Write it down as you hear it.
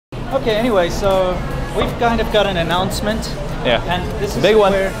Okay, anyway, so we've kind of got an announcement. Yeah. And this is big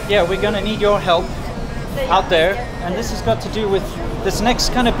one. We're going to need your help out there. And this has got to do with this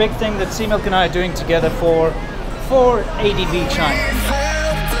next kind of big thing that Sea Milk and I are doing together for ADVChina.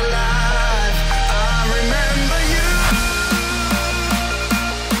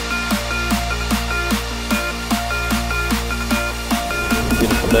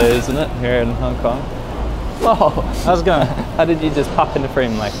 Beautiful day, isn't it, here in Hong Kong? Oh, how's it going? How did you just pop into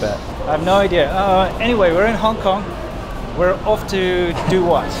frame like that? I have no idea. Anyway, we're in Hong Kong. We're off to do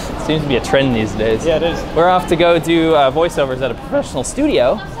what? Seems to be a trend these days. Yeah, it is. We're off to go do voiceovers at a professional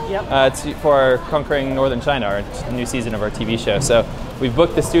studio. Yep. For Conquering Northern China, our new season of our TV show. So we've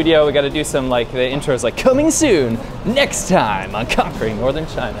booked the studio. We got to do some the intros like coming soon, next time on Conquering Northern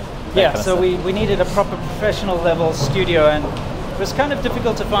China. Yeah. So we needed a proper professional level studio, and it was kind of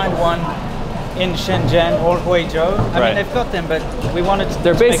difficult to find one in Shenzhen or Huizhou. I mean, they've got them, but we wanted to.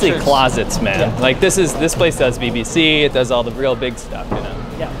 They're basically closets, man. Yeah. Like this place does BBC. It does all the real big stuff, you know.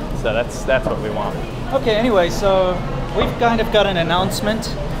 Yeah. So that's what we want. Okay. Anyway, so we've kind of got an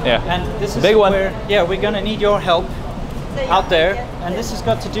announcement. Yeah. And this is big one. We're going to need your help out there, and this has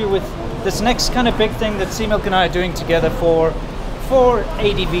got to do with this next kind of big thing that Sea Milk and I are doing together for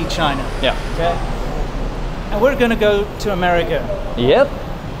ADVChina. Yeah. Okay. And we're going to go to America. Yep.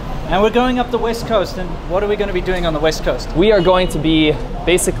 And we're going up the West Coast, and what are we going to be doing on the West Coast? We are going to be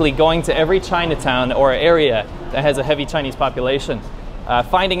basically going to every Chinatown or area that has a heavy Chinese population,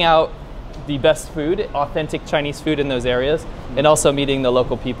 finding out the best food, authentic Chinese food in those areas, and also meeting the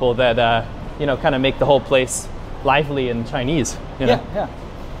local people that kind of make the whole place lively and Chinese. You know? Yeah.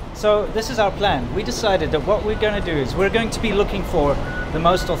 So this is our plan. We decided that what we're going to do is we're going to be looking for the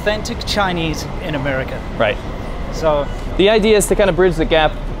most authentic Chinese in America. Right. So the idea is to kind of bridge the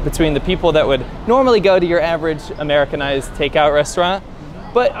gap between the people that would normally go to your average Americanized takeout restaurant,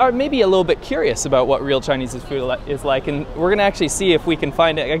 but are maybe a little bit curious about what real Chinese food is like, and we're going to actually see if we can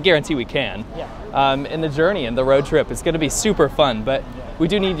find it. I guarantee we can. Yeah. In the journey and the road trip, it's going to be super fun, but we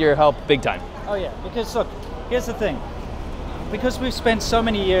do need your help big time. Oh yeah, because look, here's the thing. Because we've spent so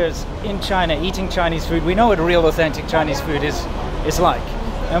many years in China eating Chinese food, we know what real authentic Chinese food is like.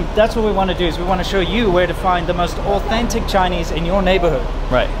 And that's what we want to do, is we want to show you where to find the most authentic Chinese in your neighborhood.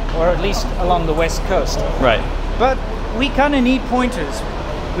 Right. Or at least along the West Coast. Right. But we kind of need pointers.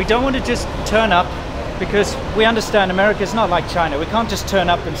 We don't want to just turn up, because we understand America is not like China. We can't just turn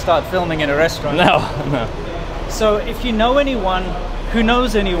up and start filming in a restaurant. No. So if you know anyone who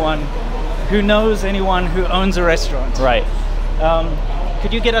knows anyone who knows anyone who owns a restaurant. Right.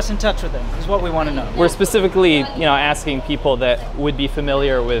 Could you get us in touch with them? Is what we want to know. We're specifically, asking people that would be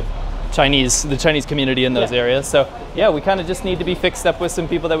familiar with the Chinese community in those areas. So yeah, we kind of just need to be fixed up with some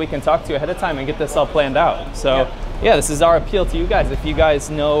people that we can talk to ahead of time and get this all planned out. So yeah, this is our appeal to you guys. If you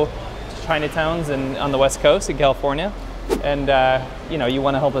guys know Chinatowns on the West Coast in California, and you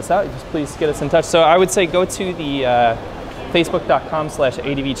want to help us out, just please get us in touch. So I would say go to the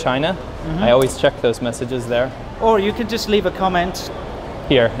facebook.com/ADVChina. I always check those messages there. Or you can just leave a comment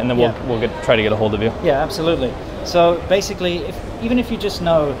here, and then we'll try to get a hold of you. Yeah, absolutely. So basically, even if you just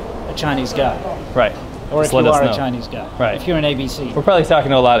know a Chinese guy, right, or just if you are a Chinese guy, right, if you're an ABC, we're probably talking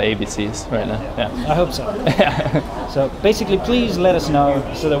to a lot of ABCs right now. Yeah, I hope so. So basically, please let us know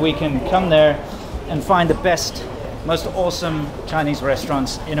so that we can come there and find the best, most awesome Chinese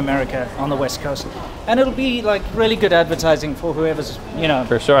restaurants in America on the West Coast, and it'll be like really good advertising for whoever's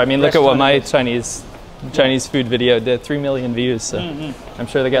For sure. I mean, look at what my Chinese food video did, 3 million views, so I'm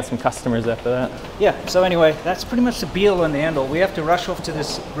sure they got some customers after that. Yeah, so anyway, that's pretty much the be-all and the end-all. We have to rush off to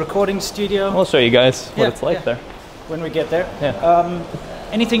this recording studio. We'll show you guys what it's like there. When we get there. Yeah.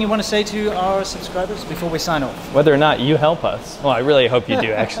 Anything you want to say to our subscribers before we sign off? Whether or not you help us. Well, I really hope you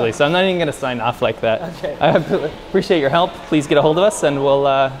do, actually, so I'm not even going to sign off like that. Okay. I appreciate your help. Please get a hold of us, and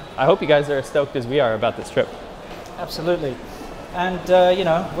I hope you guys are as stoked as we are about this trip. Absolutely. And,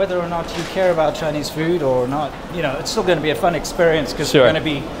 whether or not you care about Chinese food or not, it's still going to be a fun experience, because we're going to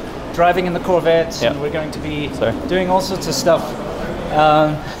be driving in the Corvettes, and we're going to be doing all sorts of stuff.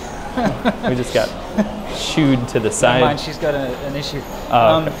 We just got shooed to the side. Never mind, she's got an issue.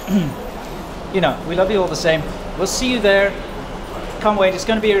 We love you all the same. We'll see you there. Can't wait. It's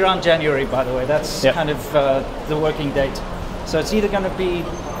going to be around January, by the way. That's kind of the working date. So it's either going to be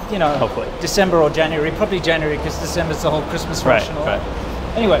hopefully December or January, probably January, because December's the whole Christmas rush and all that.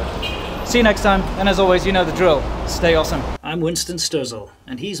 Anyway, see you next time, and as always, you know the drill. Stay awesome. I'm Winston Sturzel,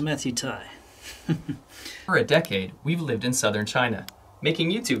 and he's Matthew Tai. For a decade, we've lived in southern China, making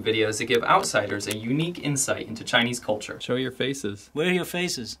YouTube videos that give outsiders a unique insight into Chinese culture. Show your faces. Where are your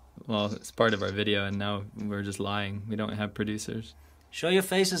faces? Well, it's part of our video, and now we're just lying. We don't have producers. Show your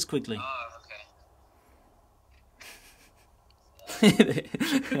faces quickly. Oh,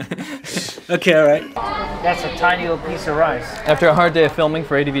 Okay, all right. That's a tiny little piece of rice. After a hard day of filming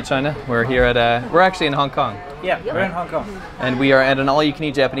for ADVChina, we're here at we're actually in Hong Kong. Yeah, we're in Hong Kong. And we are at an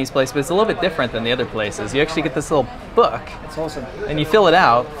all-you-can-eat Japanese place, but it's a little bit different than the other places. You actually get this little book, It's awesome. and you fill it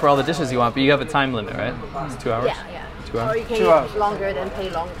out for all the dishes you want, but you have a time limit, right? It's 2 hours? Yeah. 2 hours? Or you can 2 hours. eat longer than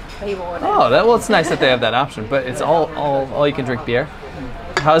pay more. Oh, well, it's nice that they have that option, but it's all you can drink beer.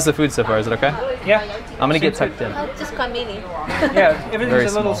 How's the food so far? Is it okay? Yeah. I'm gonna get tucked in. Just quite mini. Yeah, everything's Very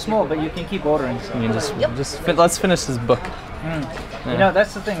a little small. small, but you can keep ordering. So. I mean, let's finish this book. You know,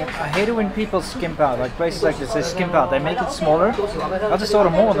 that's the thing. I hate it when people skimp out. Like places like this, they skimp out. They make it smaller. I'll just order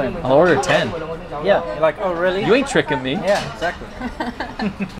more then. I'll order 10. Yeah. You're like, oh really? You ain't tricking me. Yeah, exactly.